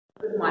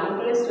Good morning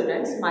dear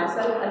students,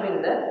 myself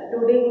Arvinder.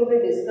 Today we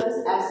will discuss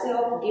assay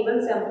of given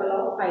sample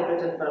of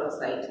hydrogen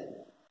peroxide.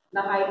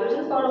 The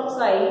hydrogen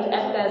peroxide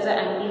acts as an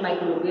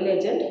antimicrobial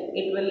agent.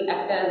 It will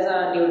act as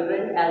a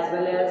deodorant as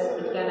well as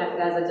it can act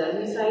as a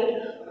germicide.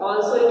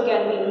 Also it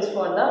can be used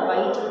for the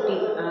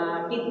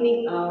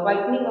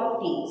whitening of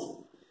teeth.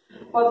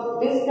 For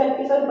this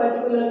practical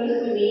particularly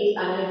we need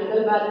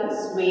analytical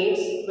balance,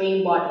 weights,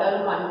 weighing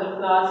bottle, conical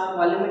flask,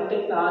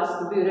 volumetric flask,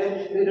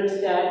 burette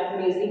stat,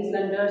 measuring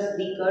cylinders,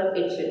 beaker,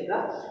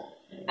 etc.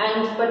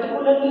 And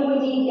particularly we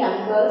need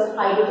chemicals,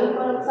 hydrogen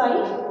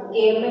peroxide,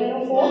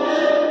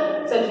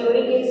 KMnO4,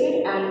 sulfuric acid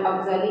and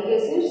oxalic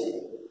acids,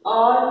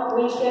 or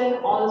we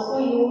can also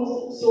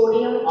use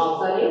sodium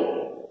oxalate.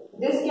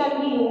 This can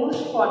be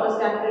used for the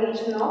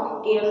standardization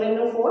of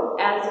KMnO4.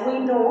 As we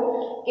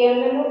know,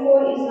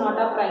 KMnO4 is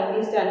not a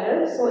primary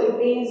standard, so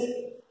there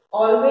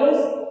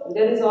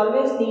is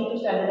always need to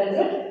standardize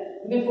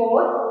it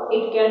before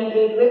it can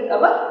react with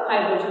our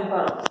hydrogen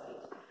peroxide.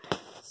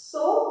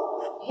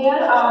 So here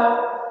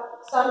are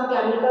some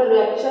chemical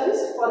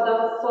reactions for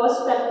the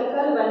first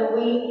practical when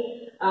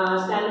we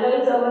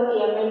standardize our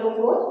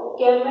KMnO4.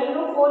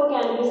 KMnO4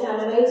 can be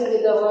standardized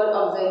with our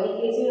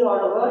oxalic acid or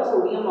our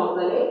sodium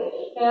oxalate.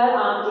 Here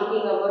I am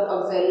taking our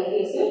oxalic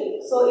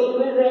acid. So it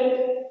will react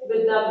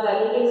with the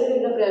oxalic acid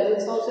in the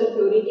presence of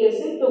sulfuric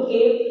acid to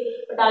give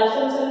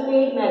potassium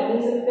sulfate,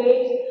 magnesium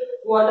sulfate,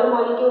 water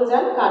molecules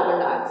and carbon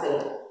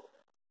dioxide.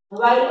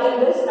 While in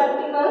this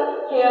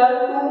practical,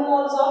 here 2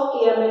 moles of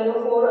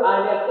KMnO4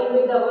 are reacting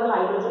with our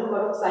hydrogen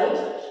peroxide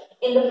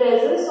in the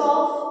presence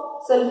of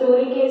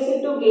sulfuric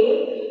acid to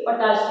give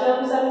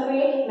potassium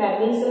sulfate,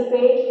 magnesium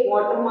sulfate,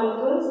 water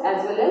molecules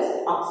as well as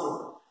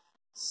oxygen.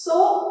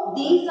 So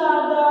these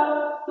are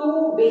the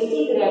 2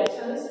 basic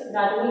reactions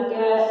that we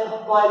can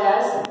call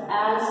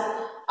as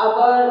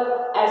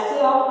our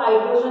assay of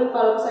hydrogen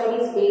peroxide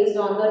is based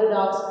on the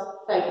redox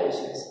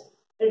titrations.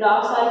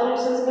 Redox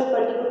titrations में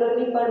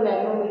particularly per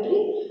magnetometry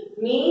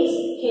means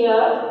here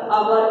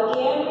our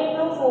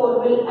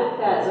KMnO4 will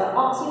act as an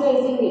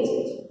oxidizing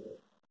agent.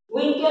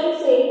 We can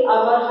say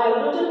our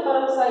hydrogen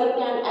peroxide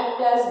can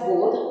act as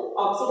both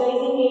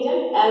oxidizing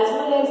agent as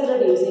well as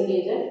reducing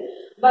agent,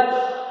 but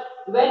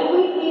when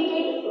we treat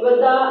it with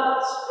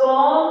a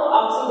strong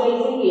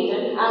oxidizing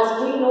agent,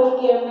 as we know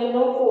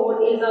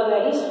KMnO4 is a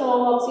very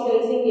strong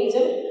oxidizing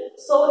agent,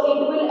 so it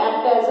will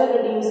act as a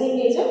reducing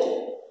agent.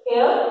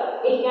 Here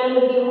it can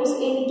reduce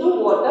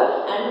into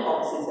water and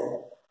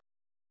oxygen.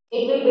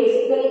 It will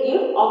basically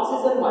give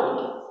oxygen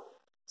molecule.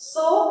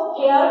 So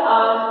here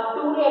are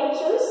 2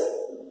 reactions.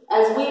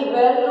 As we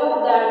well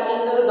know that in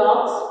the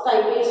redox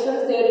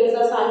titrations there is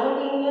a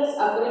simultaneous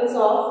occurrence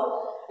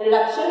of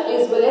reduction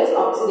as well as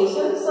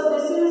oxidation. So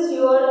this is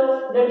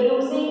your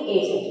reducing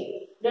agent.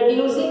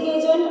 Reducing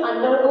agent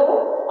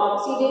undergo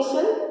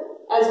oxidation.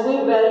 As we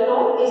well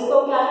know,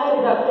 इसको क्या है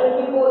reductant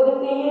भी बोल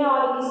देते हैं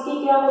और इसकी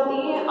क्या होती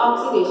है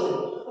oxidation.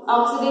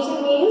 Oxidation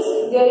means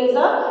there is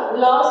a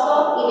loss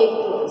of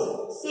electrons.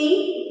 See,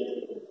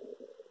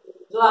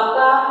 जो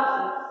आपका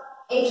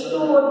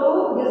H2O2,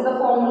 this is the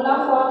formula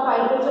for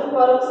hydrogen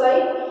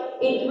peroxide.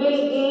 It will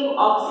give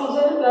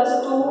oxygen plus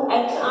 2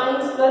 H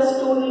ions plus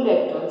 2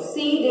 electrons.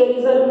 See, there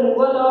is a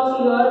removal of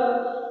your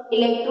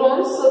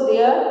electrons, so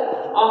there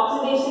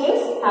oxidation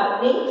is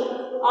happening.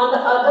 On the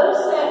other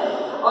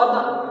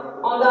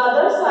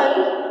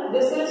side,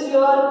 this is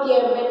your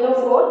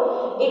KMnO4.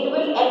 It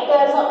will act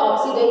as an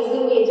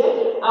oxidizing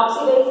agent.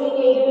 Oxidizing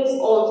agent is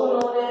also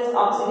known as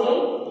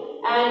oxidant,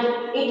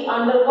 and it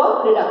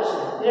undergo reduction.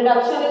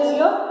 Reduction is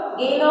your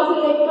gain of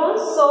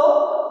electrons. So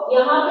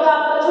यहाँ पे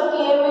आपका जो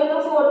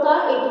KMnO4 था,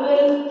 it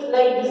will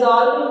like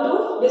dissolve into,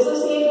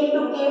 dissociate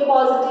into K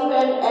positive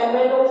and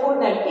MnO4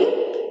 negative.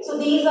 So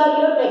these are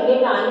your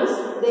pregnant ions.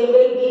 They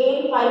will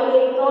gain 5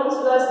 electrons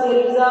plus there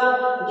is a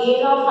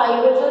gain of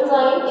hydrogen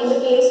ion. In the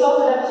case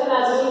of reduction,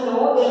 as we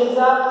know, there is a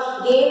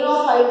gain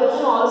of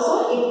hydrogen also.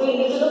 It will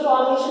lead to the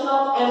formation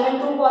of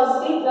Mn2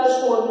 positive plus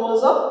 4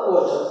 moles of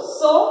water.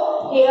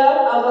 So here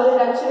our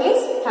reduction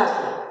is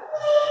happening.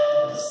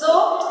 So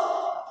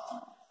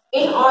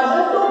in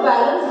order to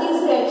balance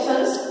these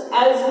reactions,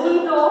 as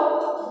we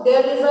know,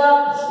 there is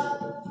a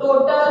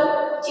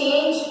total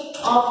change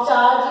of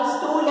charge is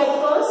 2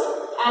 electrons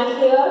and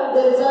here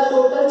there is a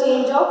total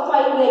change of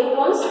 5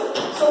 electrons.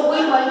 So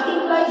we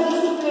multiply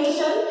this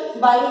equation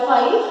by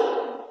 5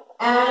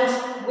 and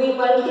we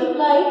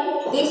multiply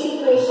this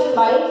equation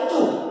by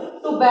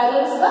 2 to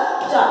balance the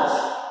charge.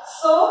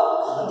 So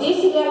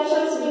these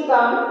reactions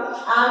become,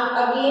 I am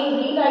again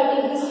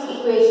rewriting this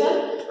equation.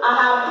 I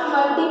have to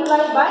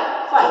multiply by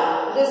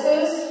 5. This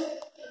is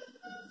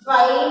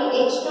 5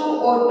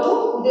 H2O2.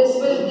 This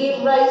will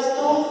give rise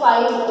to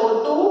 5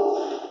 O2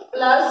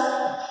 plus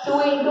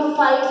 2 into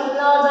 5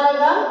 कितना हो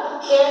जाएगा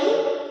 10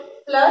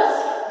 plus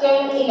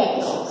 10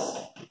 electrons.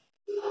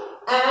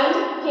 And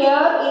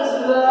here is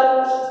your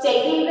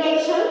second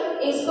reaction.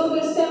 इसको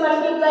किससे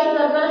multiply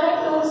करना है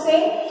 2 से.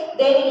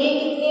 Then ये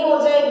कितनी हो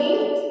जाएगी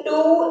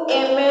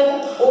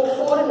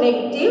 2MnO4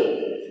 negative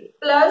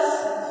plus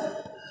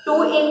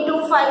 2 into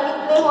 5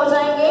 कितने हो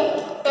जाएंगे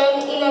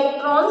 10 electron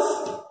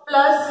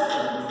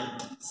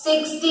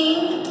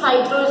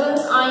hydrogen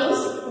ions,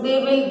 they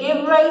will give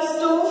rise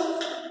to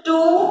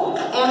 2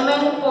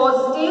 Mn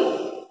positive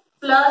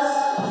plus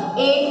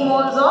 8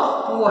 moles of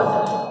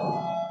water.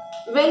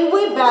 When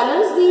we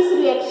balance these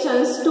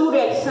reactions, two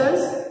reactions,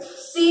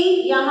 see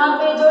यहाँ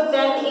पे जो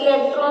 10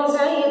 इलेक्ट्रॉन्स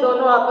हैं ये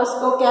दोनों आपस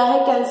को क्या है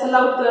कैंसिल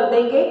आउट कर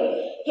देंगे.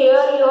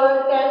 Here your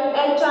 10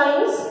 H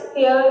ions,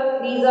 here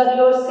these are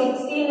your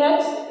 16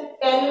 H.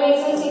 10 में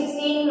से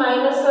 16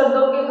 माइनस कर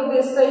दोगे तो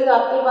दिस साइड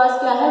आपके पास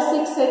क्या है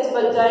 6 H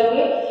बच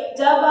जाएंगे.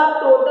 जब आप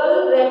टोटल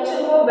रिएक्शन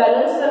को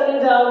बैलेंस करने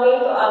जाओगे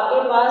तो आपके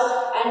पास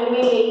एंड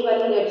में यही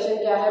वाली रिएक्शन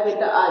क्या है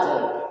बेटा आ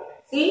जाएगी.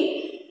 See,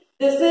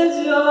 this is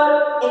your,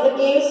 in the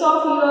case of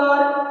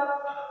your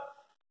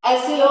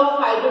assay of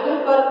hydrogen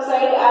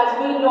peroxide, as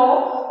we know,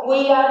 we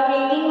are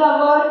treating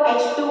our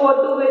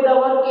H2O2 with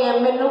our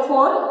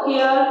KMnO4.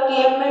 Here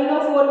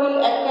KMnO4 will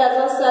act as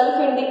a self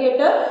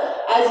indicator.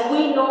 As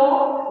we know,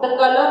 the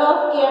color of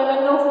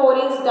KMnO4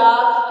 is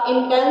dark,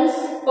 intense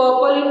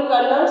purple in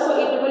color, so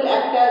it will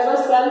act as a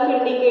self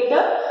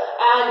indicator,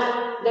 and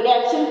the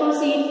reaction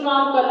proceeds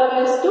from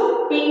colorless to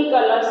pink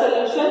color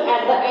solution.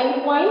 At the end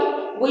point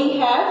we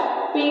have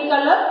pink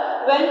color.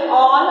 When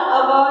all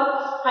our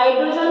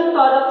hydrogen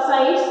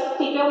पेरोक्साइड्स,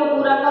 ठीक है, वो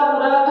पूरा का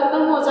पूरा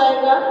खत्म हो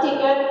जाएगा, ठीक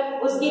है,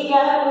 उसकी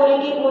क्या है पूरी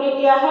की पूरी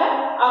क्या है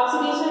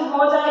ऑक्सीडेशन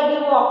हो जाएगी,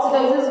 वो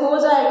ऑक्सीडाइजेस हो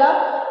जाएगा,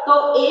 तो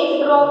एक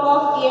ड्रॉप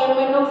ऑफ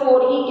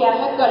KMnO4 ही क्या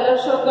है कलर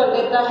शो कर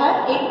देता है.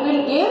 It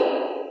will give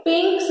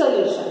pink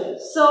solution.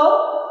 So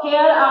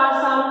here are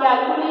some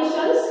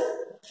calculations.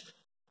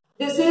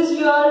 This is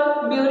your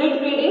burette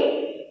reading.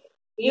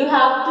 You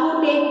have to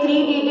take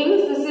 3 readings.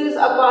 This is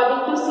according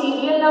to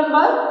serial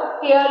number.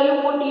 Here you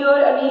put your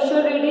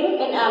initial reading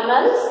in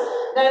mLs.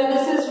 Then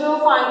this is your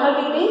final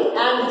reading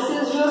and this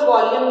is your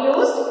volume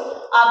used.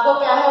 आपको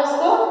क्या है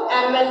उसको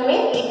ml में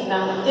लिखना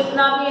है,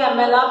 जितना भी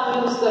ml आप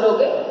यूज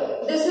करोगे.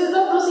 This is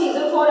the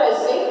procedure for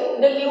assay.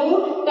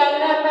 Dilute 10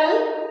 ml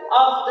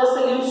of the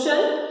solution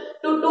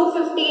to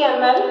 250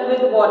 ml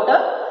with water.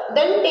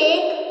 Then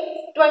take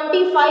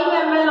 25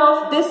 ml of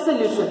this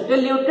solution,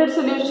 diluted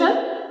solution.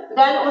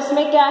 Then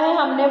उसमें क्या है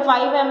हमने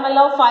 5 ml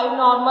of 5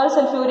 normal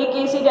sulphuric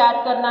acid add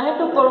करना है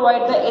to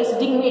provide the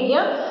acidic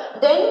medium.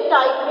 Then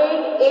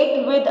titrate it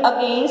with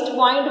against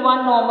 0.1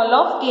 normal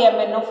of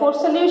KMnO4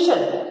 solution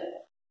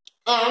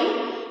and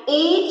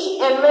each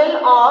ml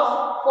of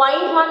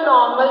 0.1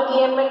 normal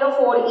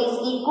KMnO4 is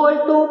equal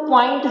to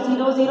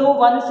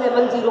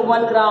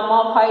 0.001701 gram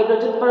of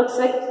hydrogen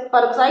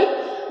peroxide.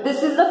 This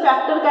is the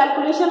factor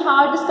calculation. How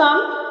it is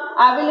come?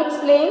 I will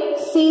explain.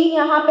 See,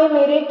 यहाँ पे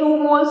मेरे 2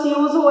 moles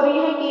use हो रही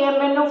है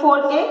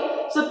KMnO4 के.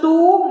 So 2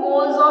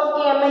 moles of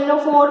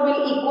KMnO4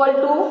 will equal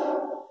to,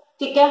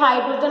 ठीक है,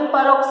 hydrogen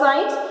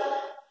peroxide.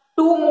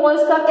 2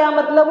 moles का क्या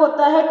मतलब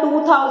होता है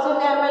 2000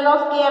 ml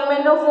of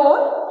KMnO4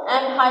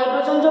 and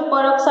hydrogen जो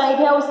पेरोक्साइड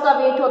है उसका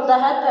वेट होता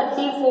है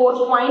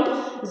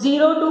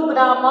 34.02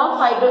 gram of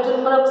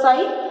hydrogen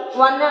peroxide.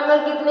 1 ml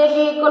कितने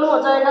के इक्वल हो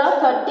जाएगा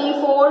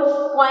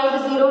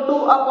 34.02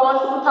 upon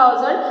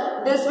 2000.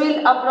 This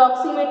will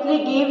approximately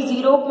give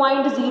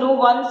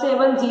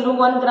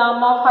 0.01701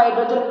 gram of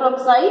hydrogen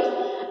peroxide.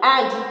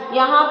 And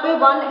यहाँ पे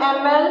 1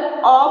 ml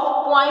ऑफ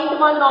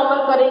 0.1 नॉर्मल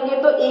करेंगे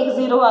तो एक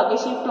 0 आगे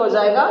शिफ्ट हो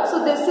जाएगा. So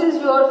this is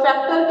your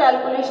factor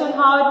calculation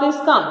how it is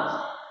come.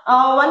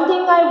 One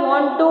thing I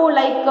want to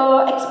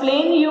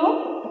explain you.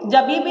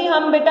 जब भी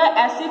हम बेटा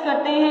ऐसे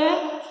करते हैं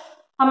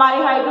हमारे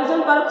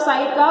हाइड्रोजन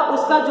पेरोक्साइड का,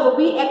 उसका जो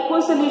भी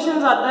एक्वस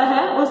सोल्यूशन आता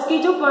है उसकी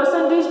जो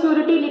परसेंटेज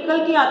प्योरिटी निकल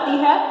के आती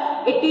है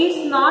it is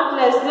not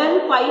less than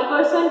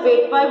 5%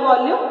 weight by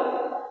volume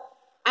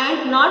and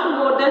not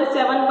more than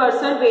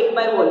 7% weight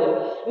by volume.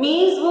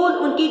 Means वो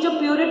उनकी जो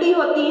प्योरिटी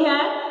होती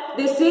है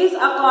this is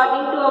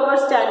according to our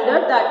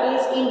standard that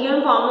is Indian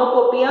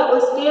pharmacopoeia.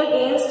 उसके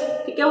अगेंस्ट,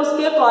 ठीक है,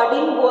 उसके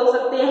अकॉर्डिंग बोल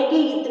सकते हैं कि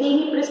इतनी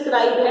ही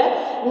प्रिस्क्राइब है.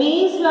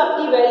 मीन्स जो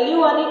आपकी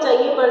वैल्यू आनी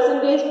चाहिए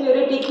परसेंटेज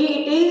प्योरिटी की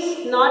it is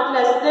not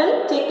less than,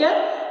 ठीक है,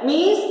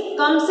 मीन्स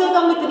कम से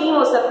कम इतनी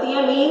हो सकती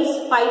है, मीन्स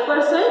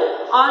 5%,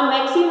 और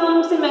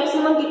मैक्सिमम से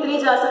मैक्सिमम कितनी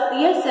जा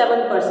सकती है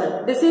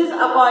 7%. This is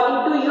according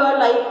to your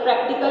like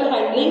practical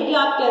handling कि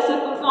आप कैसे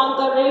परफॉर्म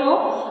कर रहे हो,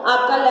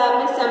 आपका लैब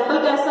में सैंपल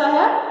कैसा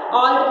है,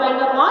 all depend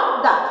upon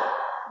that.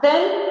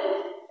 Then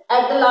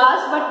at the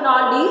last but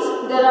not least,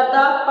 there are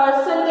the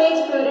percentage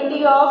purity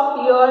of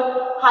your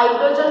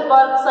hydrogen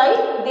peroxide.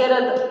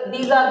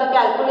 These are the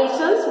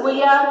calculations. We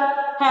are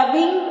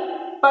having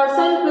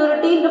percent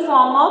purity in the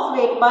form of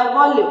weight by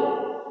volume.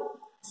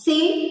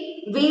 See,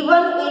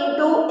 V1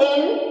 into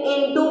N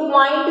into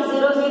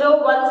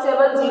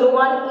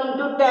 0.001701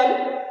 into 10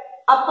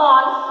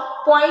 upon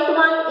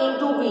 0.1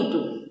 into V2.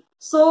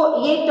 So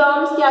ये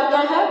terms क्या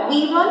क्या है?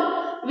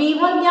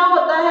 V1 क्या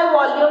होता है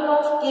volume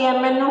of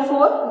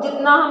KMnO4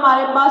 जितना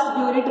हमारे पास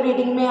burette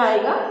reading में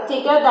आएगा,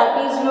 ठीक है, that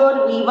is your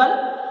V1.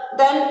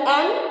 Then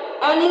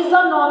N is the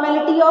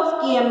normality of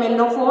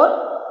KMnO4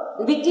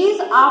 which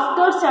is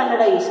after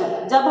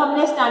standardisation. जब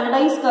हमने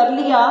स्टैंडर्डाइज कर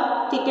लिया,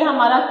 ठीक है,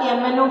 हमारा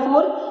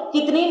KMnO4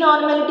 कितनी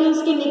नॉर्मेलिटी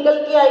उसकी निकल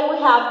के आई we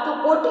have to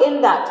put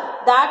in that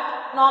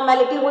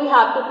normality we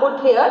have to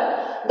put here.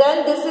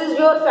 then this is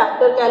your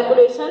factor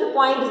calculation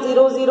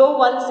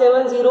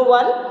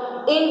 0.001701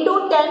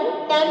 into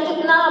 10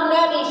 जितना हमने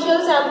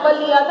इनिशियल सैंपल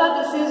लिया था,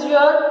 this is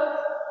your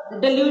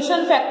dilution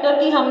factor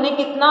की हमने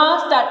कितना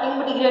स्टार्टिंग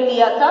मटेरियल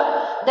लिया था,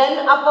 then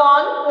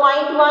upon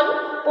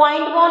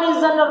 0.1 is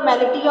the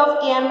normality of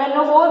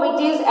KMnO4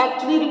 which is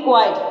actually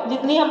required,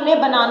 जितनी हमने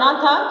बनाना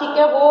था, ठीक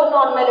है, वो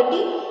normality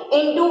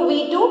into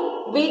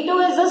V2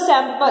 is a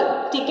sample,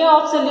 ठीक है,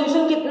 ऑफ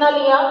सोल्यूशन कितना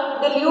लिया,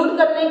 डिल्यूट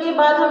करने के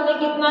बाद हमने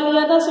कितना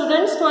लिया था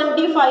स्टूडेंट्स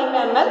 25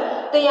 ml,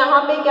 तो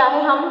यहाँ पे क्या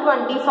है हम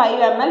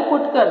 25 ml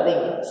पुट कर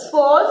देंगे।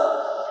 सपोज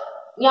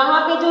यहाँ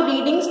पे जो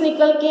रीडिंग्स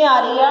निकल के आ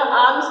रही है,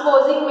 आई एम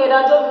सपोजिंग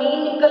मेरा जो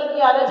मीन निकल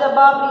के आ रहा है, जब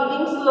आप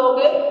रीडिंग्स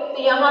लोगे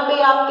तो यहाँ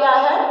पे आप क्या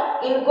है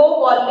इनको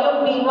वॉल्यूम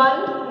V1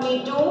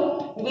 V2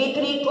 V3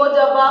 को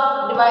जब आप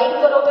डिवाइड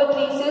करोगे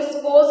 3 से,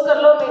 सपोज कर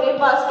लो मेरे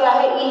पास क्या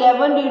है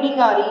 11 रीडिंग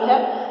आ रही है,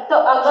 तो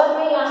अगर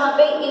मैं यहाँ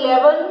पे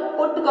 11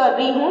 पुट कर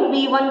रही हूँ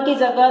V1 की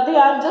जगह पे,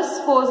 I am just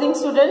supposing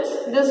students,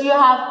 this you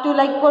have to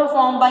like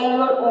perform by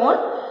your own,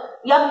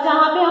 या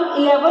जहाँ पे हम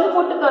 11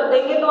 पुट कर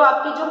देंगे तो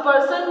आपकी जो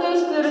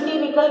परसेंटेज प्योरिटी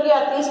निकल के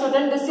आती है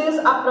स्टूडेंट, दिस इज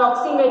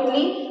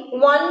अप्रोक्सीमेटली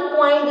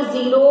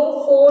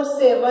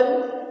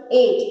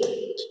 1.0478,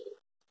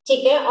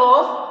 ठीक है,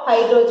 ऑफ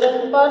हाइड्रोजन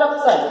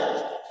पेरोक्साइड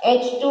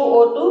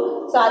H2O2,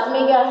 साथ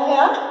में क्या है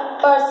आप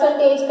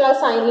परसेंटेज का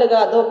साइन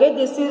लगा दोगे,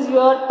 this is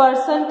your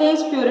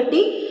percentage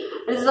purity.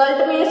 Result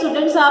में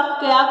स्टूडेंट्स आप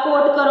क्या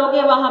कोट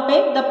करोगे वहां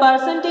पे, the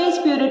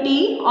percentage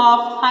purity of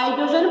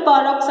hydrogen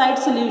peroxide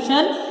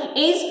solution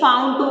is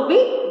found to be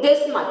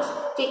this much,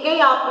 ठीक है,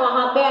 आप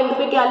वहां पे एंड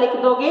पे क्या लिख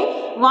दोगे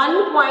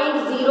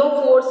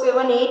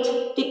 1.0478,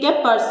 ठीक है,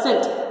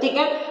 परसेंट, ठीक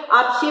है,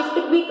 आप शिफ्ट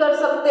भी कर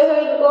सकते हो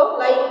इनको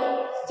लाइक,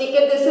 ठीक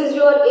है, दिस इज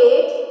योर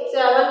 8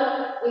 7,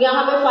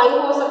 यहाँ पे 5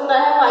 हो सकता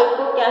है, 5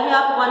 को क्या है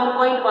आप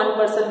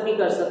 1.1% भी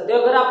कर सकते हो,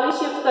 अगर आपने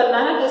शिफ्ट करना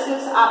है, this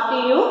is up to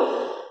you.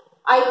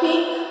 I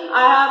think I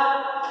have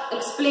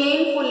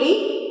explained fully.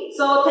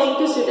 So thank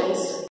you students.